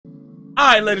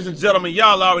Alright, ladies and gentlemen,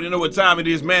 y'all already know what time it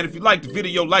is, man. If you like the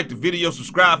video,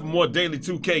 subscribe for more daily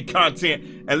 2K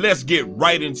content, and let's get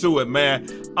right into it, man.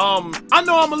 I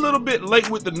know I'm a little bit late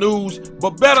with the news,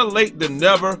 but better late than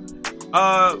never,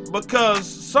 because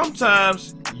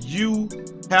sometimes you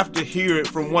have to hear it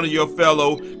from one of your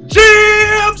fellow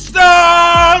gym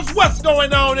stars. What's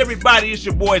going on, everybody? It's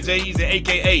your boy Eazy,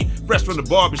 aka Fresh from the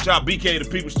Barbershop, BK the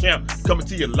People's Champ, coming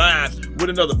to you live with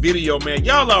another video, man.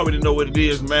 Y'all already know what it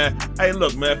is, man. Hey,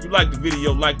 look, man, if you like the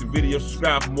video,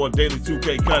 subscribe for more daily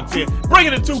 2K content.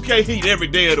 Bringing the 2K heat every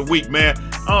day of the week, man.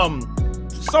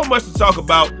 So much to talk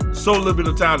about, so little bit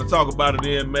of time to talk about it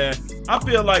in, man. I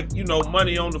feel like, you know,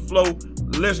 money on the flow.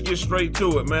 Let's get straight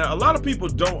to it, man. A lot of people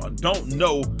don't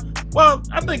know. Well,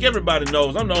 I think everybody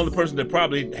knows. I'm the only person that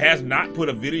probably has not put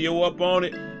a video up on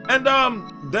it, and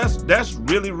that's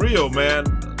really real, man.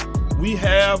 We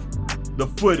have the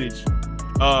footage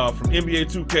from NBA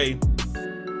 2K.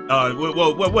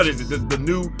 What is it? The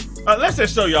new. Let's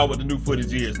just show y'all what the new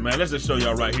footage is, man. Let's just show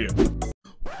y'all right here.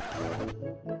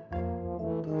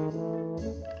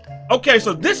 Okay,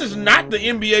 so this is not the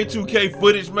NBA 2K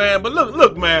footage, man. But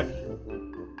look, man.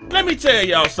 Let me tell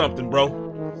y'all something, bro.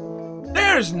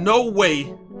 There's no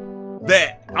way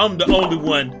that I'm the only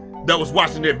one that was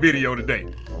watching that video today.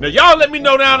 Now, y'all let me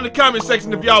know down in the comment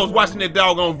section if y'all was watching that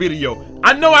doggone video.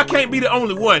 I know I can't be the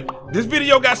only one. This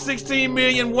video got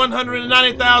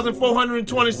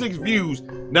 16,190,426 views.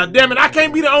 Now, damn it, I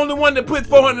can't be the only one that put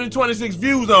 426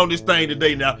 views on this thing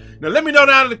today now. Now, let me know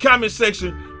down in the comment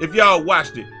section if y'all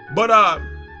watched it. But,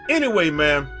 anyway,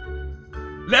 man,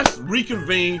 let's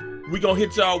reconvene. We gonna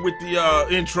hit y'all with the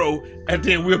intro, and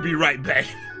then we'll be right back.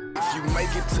 If you make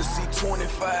it to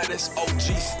C25, that's OG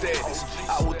status.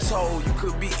 I was told you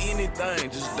could be anything,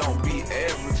 just don't be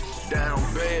average. Down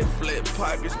bad, flat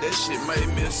pockets, that shit made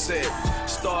me a savage.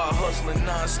 Start hustling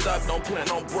non-stop, don't plan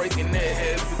on breaking that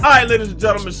habit. Alright, ladies and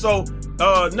gentlemen, so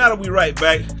now that we right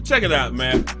back, check it out,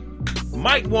 man.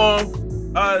 Mike Wang,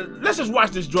 let's just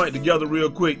watch this joint together real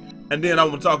quick. And then I'm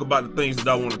gonna talk about the things that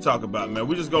I want to talk about, man.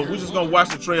 We're just gonna watch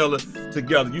the trailer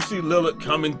together. You see Lillard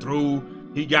coming through.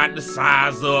 He got the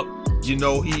size up. You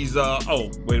know, he's oh,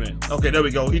 wait a minute. Okay, there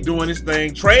we go. He doing his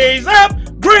thing. Trays up.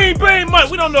 Green bean Mike.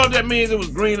 We don't know if that means it was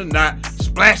green or not.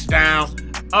 Splash down.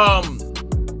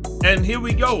 And here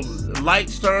we go. The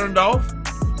lights turned off.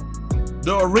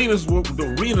 The arenas went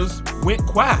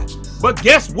quiet. But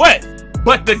guess what?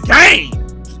 But the game.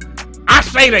 I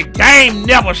say the game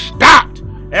never stopped.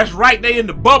 That's right, they in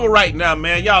the bubble right now,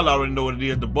 man. Y'all already know what it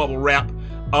is, the bubble wrap.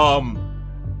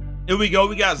 Here we go.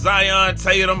 We got Zion,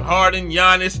 Tatum, Harden,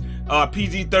 Giannis,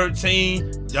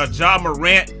 PG-13, Ja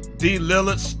Morant, D.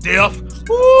 Lillard, Steph.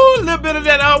 Ooh, a little bit of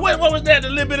that. What was that? A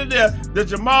little bit of the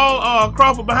Jamal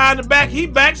Crawford behind the back. He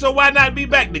back, so why not be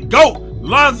back? The GOAT,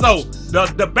 Lonzo,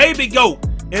 the baby GOAT,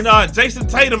 and Jason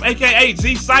Tatum, aka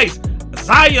G Sice.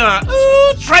 Zion,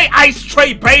 ooh, Ice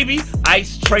Trey, baby.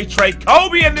 Ice Trey,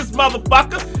 Kobe in this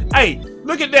motherfucker. Hey,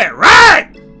 look at that,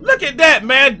 right? Look at that,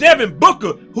 man. Devin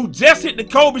Booker, who just hit the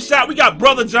Kobe shot. We got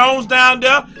Brother Jones down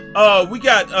there. We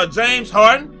got James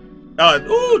Harden.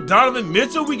 Ooh, Donovan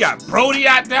Mitchell. We got Brody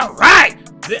out there, right?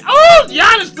 Oh,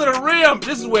 Giannis to the rim.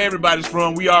 This is where everybody's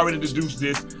from. We already introduced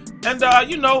this. And,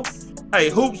 you know, hey,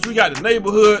 hoops, we got the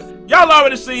neighborhood. Y'all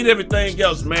already seen everything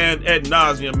else, man, ad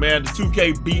nauseum, man. The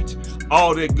 2K beats,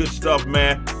 all that good stuff,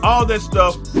 man. All that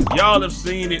stuff, y'all have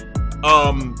seen it.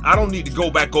 I don't need to go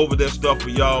back over that stuff for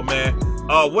y'all, man.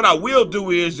 What I will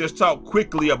do is just talk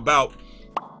quickly about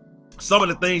some of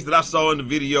the things that I saw in the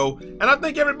video. And I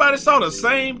think everybody saw the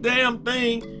same damn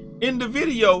thing in the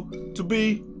video, to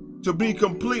be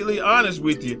completely honest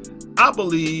with you. I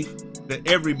believe that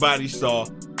everybody saw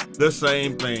the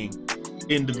same thing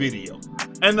in the video.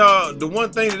 And the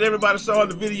one thing that everybody saw in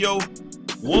the video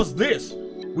was this.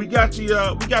 We got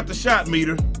the shot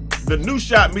meter, the new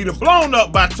shot meter blown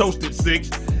up by Toasted 6.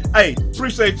 Hey,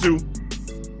 appreciate you.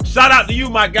 Shout out to you,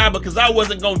 my guy, because I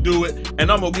wasn't gonna do it,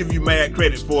 and I'm gonna give you mad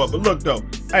credit for it. But look though,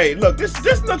 hey, look, this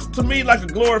looks to me like a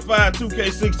glorified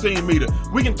 2K16 meter.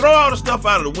 We can throw all the stuff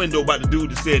out of the window about the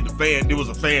dude that said it was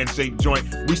a fan-shaped joint.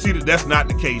 We see that that's not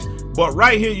the case. But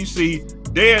right here you see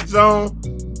dead zone,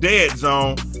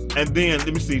 and then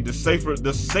let me see the safer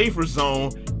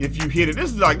zone. If you hit it,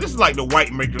 this is like the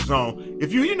white maker zone.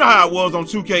 If you know how it was on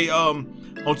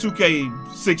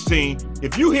 2K16.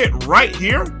 If you hit right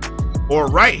here or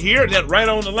right here, that right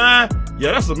on the line,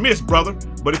 yeah, that's a miss, brother.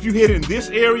 But if you hit in this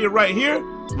area right here,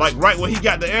 like right where he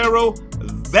got the arrow,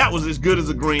 that was as good as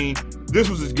a green. This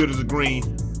was as good as a green.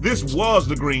 This was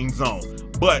the green zone.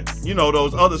 But you know,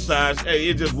 those other sides, hey,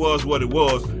 it just was what it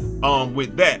was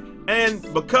with that. And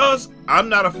because I'm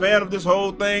not a fan of this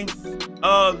whole thing,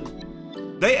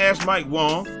 they asked Mike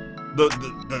Wang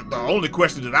the only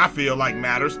question that I feel like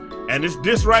matters, and it's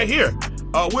this right here.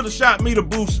 Will the shot meter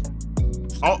boost?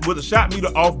 Will the shot meter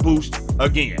off boost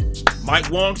again? Mike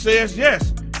Wang says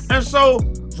yes. And so,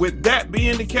 with that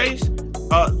being the case,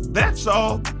 that's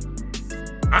all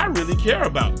I really care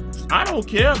about. I don't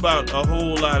care about a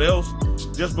whole lot else,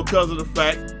 just because of the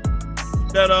fact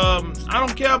that I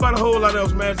don't care about a whole lot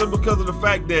else, man, just because of the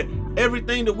fact that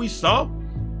everything that we saw,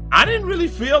 I didn't really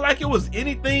feel like it was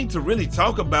anything to really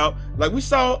talk about. Like, we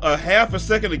saw a half a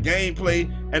second of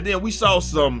gameplay, and then we saw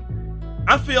some,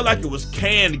 I feel like it was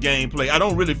canned gameplay. I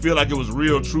don't really feel like it was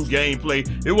real, true gameplay.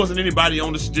 It wasn't anybody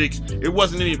on the sticks. It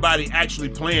wasn't anybody actually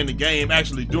playing the game,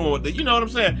 actually doing what you know what I'm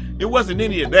saying? It wasn't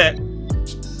any of that.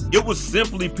 It was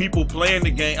simply people playing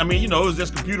the game. I mean, you know, it was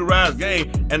just computerized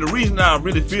game. And the reason I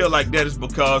really feel like that is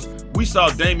because we saw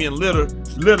Damian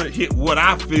Lillard hit what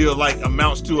I feel like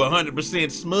amounts to 100%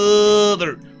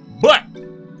 smothered. But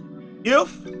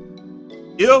if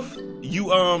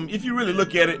you really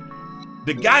look at it,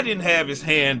 the guy didn't have his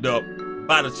hand up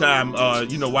by the time,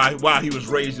 you know, while he was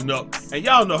raising up. And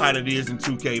y'all know how that is in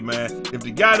 2K, man. If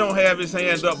the guy don't have his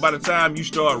hand up by the time you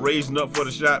start raising up for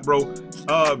the shot, bro,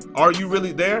 are you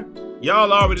really there?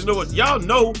 Y'all already know it. Y'all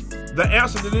know the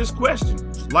answer to this question.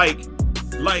 Like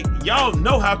y'all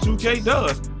know how 2K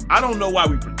does. I don't know why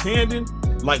we pretending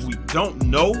like we don't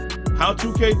know how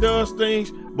 2K does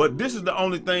things, but this is the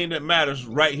only thing that matters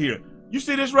right here. You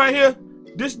see this right here?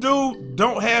 This dude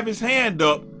don't have his hand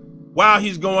up while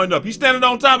he's going up. He's standing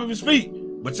on top of his feet.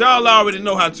 But y'all already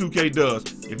know how 2K does.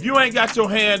 If you ain't got your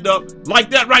hand up like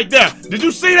that right there, did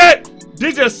you see that?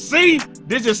 Did you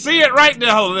see it right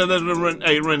there? Hold on, let's run.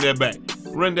 Hey, run that back.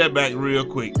 Run that back real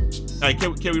quick. Hey,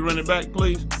 can we run it back,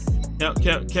 please?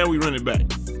 Can we run it back?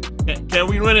 Can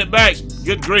we run it back?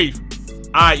 Good grief.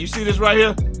 All right, you see this right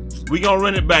here? We gonna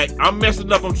run it back. I'm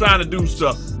messing up. I'm trying to do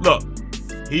stuff. Look,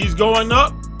 he's going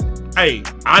up. Hey,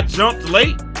 I jumped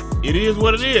late. It is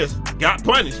what it is. Got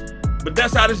punished. But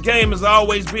that's how this game has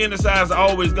always been. That's how it's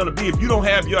always gonna be. If you don't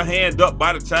have your hand up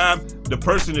by the time the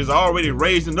person is already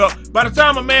raising up, by the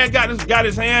time a man got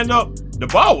his hand up, the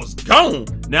ball was gone.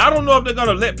 Now, I don't know if they're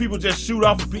gonna let people just shoot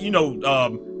off, you know,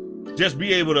 just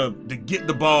be able to get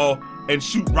the ball and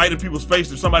shoot right in people's face.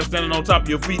 If somebody's standing on top of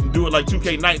your feet and do it like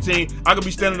 2K19, I could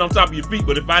be standing on top of your feet,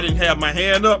 but if I didn't have my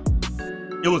hand up,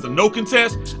 it was a no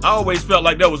contest. I always felt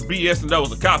like that was BS and that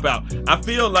was a cop-out. I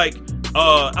feel like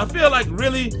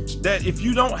really that if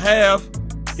you don't have,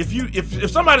 if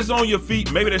somebody's on your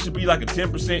feet, maybe there should be like a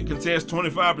 10% contest,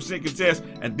 25% contest,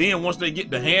 and then once they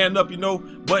get the hand up, you know.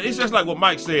 But it's just like what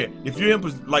Mike said. If you're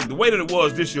in, like the way that it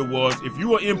was this year was, if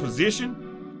you are in position,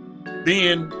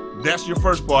 then that's your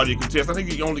first part of your contest. I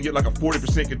think you only get like a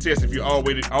 40% contest if you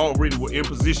already were in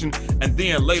position, and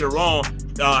then later on,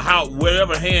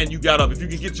 whatever hand you got up, if you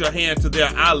can get your hand to their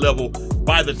eye level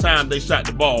by the time they shot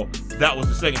the ball, that was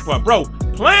the second part. Bro,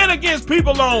 playing against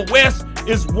people on West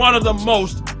is one of the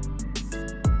most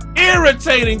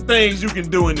irritating things you can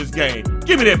do in this game.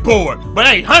 Give me that board, but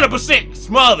hey, 100%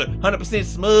 smothered, 100%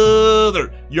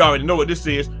 smothered. You already know what this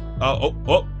is.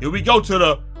 Here we go to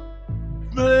the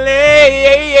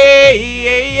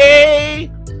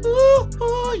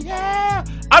ooh, yeah.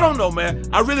 I don't know, man.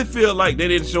 I really feel like they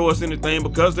didn't show us anything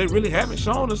because they really haven't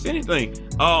shown us anything.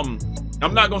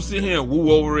 I'm not gonna sit here and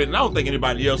woo over it, and I don't think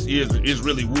anybody else is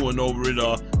really wooing over it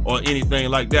or anything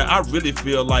like that. I really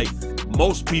feel like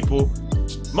most people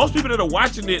that are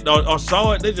watching it or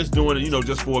saw it, they're just doing it, you know,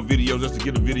 just for a video, just to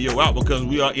get a video out, because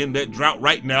we are in that drought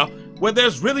right now where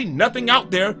there's really nothing out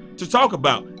there to talk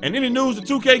about. And any news that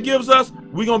 2K gives us,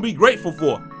 we're gonna be grateful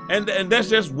for. And that's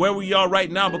just where we are right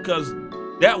now, because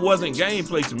that wasn't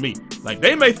gameplay to me. Like,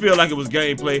 they may feel like it was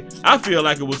gameplay. I feel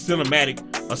like it was a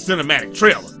cinematic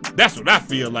trailer. That's what I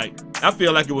feel like. I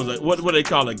feel like it was a, what they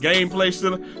call a gameplay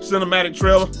cinematic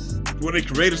trailer, where they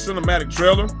create a cinematic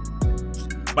trailer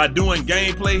by doing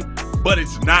gameplay, but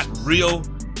it's not real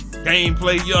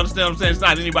gameplay. You understand what I'm saying? It's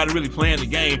not anybody really playing the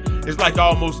game. It's like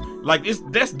almost like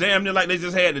that's damn near like they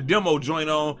just had the demo joint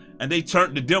on and they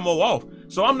turned the demo off.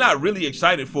 So I'm not really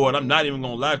excited for it. I'm not even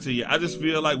gonna lie to you. I just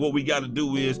feel like what we gotta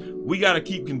do is we gotta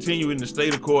keep continuing to stay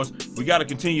the course. We gotta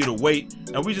continue to wait,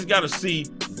 and we just gotta see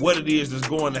what it is that's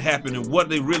going to happen and what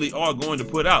they really are going to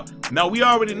put out. Now, we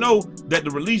already know that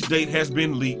the release date has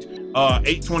been leaked,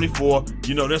 8/24.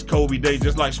 You know, that's Kobe Day,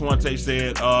 just like Swante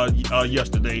said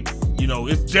yesterday. You know,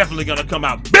 it's definitely gonna come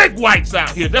out. Big whites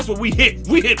out here. That's what we hit.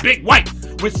 We hit big white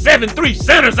with 7-3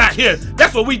 centers out here.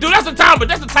 That's what we do. That's the time, but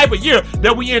that's the type of year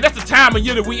that we in. That's the time of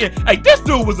year that we in. Hey, this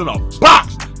dude was in a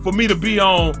box for me to be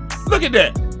on. Look at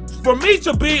that. For me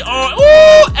to be on,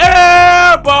 ooh,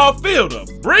 air ball fielder,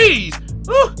 breeze.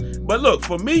 Ooh. But look,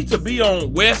 for me to be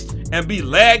on West and be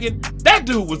lagging, that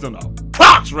dude was in a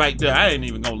box right there. I ain't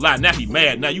even gonna lie. Now he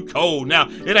mad. Now you cold. Now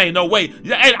it ain't no way.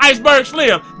 Hey, Iceberg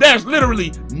Slim, there's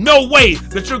literally no way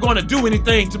that you're gonna do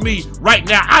anything to me right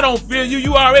now. I don't feel you.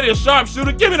 You already a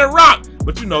sharpshooter. Give me the rock.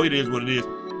 But you know, it is what it is.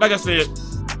 Like I said,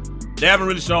 they haven't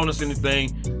really shown us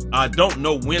anything. I don't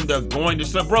know when they're going to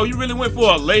show. Bro, you really went for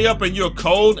a layup and you're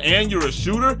cold and you're a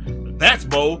shooter? That's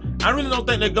bold. I really don't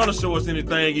think they're gonna show us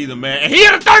anything either, man. And he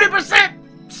hit a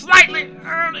 30% slightly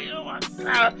early. Oh my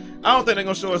God. I don't think they're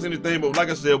gonna show us anything, but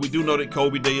like I said, we do know that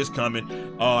Kobe Day is coming,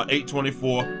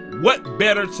 8/24. What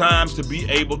better time to be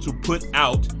able to put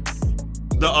out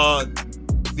the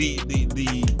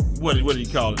what do you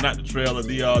call it? Not the trailer,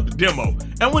 the demo.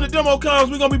 And when the demo comes,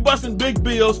 we're gonna be busting big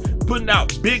bills, putting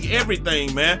out big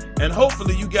everything, man. And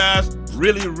hopefully you guys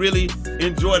really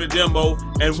enjoy the demo,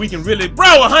 and we can really, bro,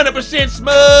 100%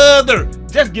 smother.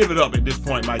 Just give it up at this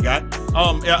point, my guy.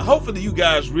 Hopefully you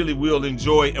guys really will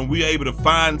enjoy, and we're able to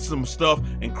find some stuff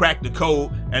and crack the code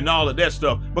and all of that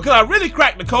stuff. Because I really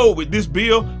cracked the code with this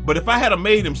build, but if I had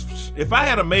made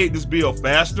this build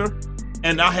faster,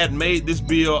 and I had made this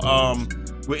build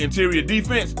with interior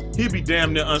defense, he'd be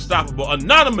damn near unstoppable.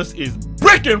 Anonymous is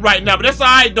bricking right now, but that's all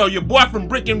right though. Your boy from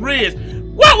Brick and Riz.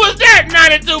 What was that?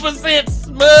 92%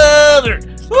 smothered.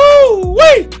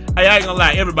 Woo-wee! Hey, I ain't gonna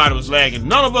lie, everybody was lagging.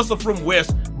 None of us are from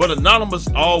West, but Anonymous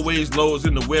always loads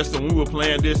in the West. And when we were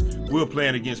playing this, we were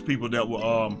playing against people that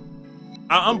were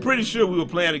I'm pretty sure we were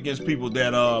playing against people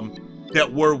that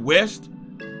that were West,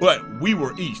 but we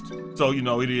were East. So you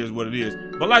know, it is what it is.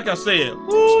 But like I said,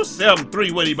 woo,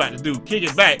 7-3, what he about to do? Kick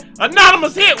it back.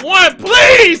 Anonymous hit one,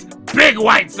 please! Big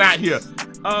whites out here.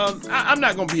 I'm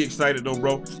not gonna be excited though,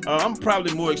 bro. I'm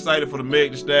probably more excited for the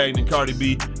Meg Thee Stallion than Cardi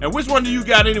B. And which one do you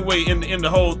got anyway in the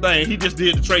whole thing? He just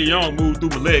did the Trae Young move through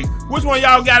my legs. Which one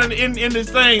y'all got in this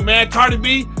thing, man? Cardi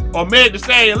B or Meg Thee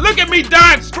Stallion? Look at me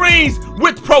dodge screens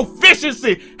with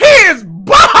proficiency. He is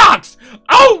boxed.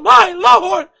 Oh my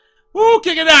Lord. Woo,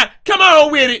 kick it out. Come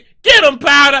on with it. Get him,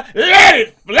 Powder. Let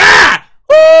it fly.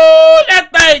 Woo, that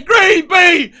thing, Green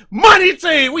Bean, money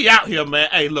team. We out here, man.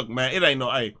 Hey, look, man, it ain't no,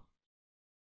 hey.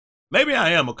 Maybe I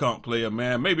am a comp player,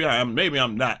 man. Maybe I am. Maybe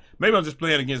I'm not. Maybe I'm just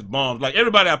playing against bombs. Like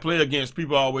everybody I play against,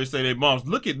 people always say they bombs.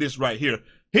 Look at this right here.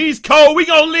 He's cold. We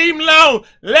gonna leave him alone.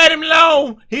 Let him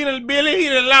alone. He done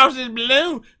lost his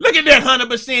balloon. Look at that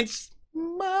 100%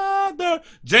 mother.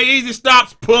 Eazy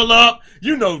stops, pull up.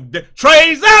 You know,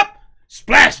 Trey's up.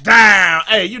 Splash down.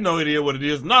 Hey, you know it is what it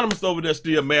is. Anonymous over there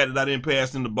still mad that I didn't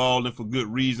pass in the ball, and for good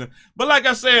reason. But like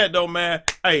I said, though, man,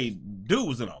 hey, dude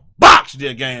was in a box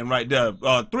their game right there.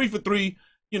 3 for 3,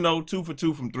 you know, 2 for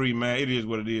 2 from 3, man. It is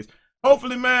what it is.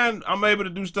 Hopefully, man, I'm able to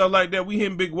do stuff like that. We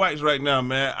hitting big whites right now,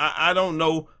 man. I don't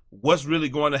know what's really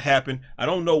going to happen. I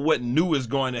don't know what new is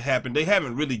going to happen. They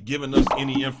haven't really given us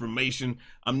any information.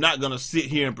 I'm not going to sit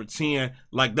here and pretend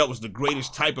like that was the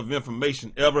greatest type of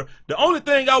information ever. The only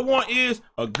thing I want is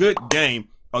a good game,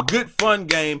 a good fun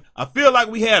game. I feel like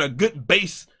we had a good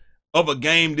base of a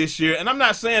game this year. And I'm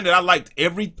not saying that I liked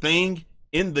everything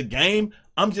in the game.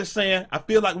 I'm just saying I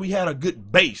feel like we had a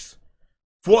good base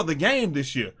for the game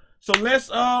this year. So let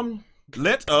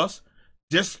us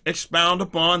just expound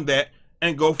upon that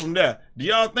and go from there. Do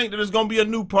y'all think that it's gonna be a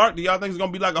new park? Do y'all think it's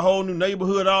gonna be like a whole new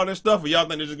neighborhood, all that stuff? Or y'all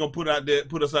think they're just gonna put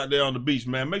us out there on the beach,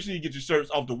 man? Make sure you get your shirts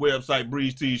off the website,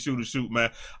 Breeze Tees, Shoot, man.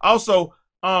 Also,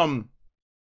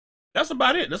 that's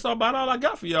about it. That's about all I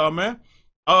got for y'all, man.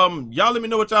 Y'all let me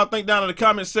know what y'all think down in the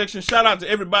comment section. Shout out to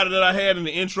everybody that I had in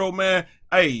the intro, man.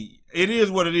 Hey, it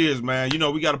is what it is, man. You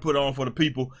know, we got to put on for the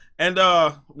people. And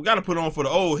we got to put on for the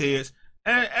old heads.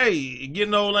 And, hey,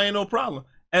 getting old ain't no problem.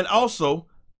 And also,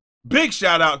 big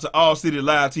shout out to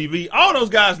AllCityLiveTV. All those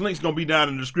guys' links going to be down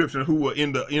in the description who were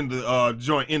in the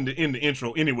joint, in the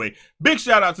intro anyway. Big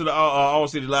shout out to the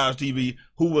AllCityLiveTV,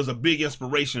 who was a big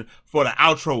inspiration for the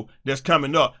outro that's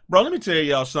coming up. Bro, let me tell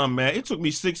y'all something, man. It took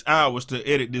me 6 hours to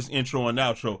edit this intro and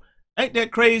outro. Ain't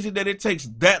that crazy that it takes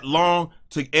that long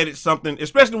to edit something,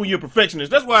 especially when you're a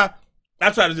perfectionist? That's why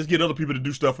I try to just get other people to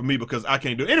do stuff for me, because I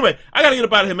can't do it. Anyway, I got to get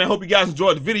up out of here, man. Hope you guys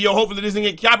enjoyed the video. Hopefully this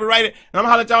didn't get copyrighted. And I'm going to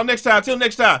holler at y'all next time. Till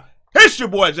next time, it's your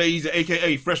boy, Eazy,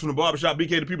 a.k.a. Fresh from the Barbershop,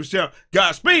 BK the People's Channel.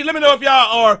 Godspeed. Let me know if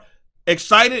y'all are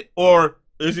excited, or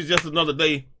is it just another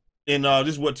day and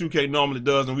this is what 2K normally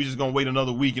does, and we just going to wait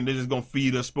another week, and they're just going to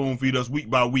feed us, spoon feed us week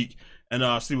by week,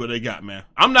 and see what they got, man.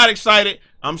 I'm not excited.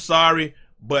 I'm sorry.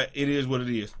 But it is what it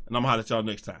is. And I'm going to holler at y'all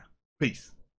next time.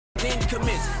 Peace. Then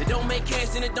commence. It don't make cash,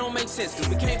 then it don't make sense. Cause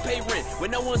we can't pay rent with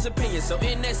no one's opinion. So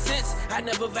in that sense, I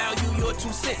never value your 2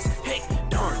 cents. Hey,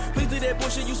 darn. Please do that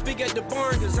bullshit you speak at the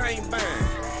barn, cause I ain't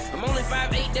buying. I'm only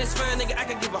 5'8", that's fine, nigga. I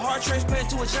can give a heart transplant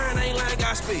to a giant, I ain't lying,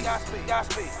 Godspeed.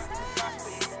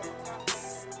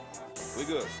 We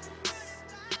good.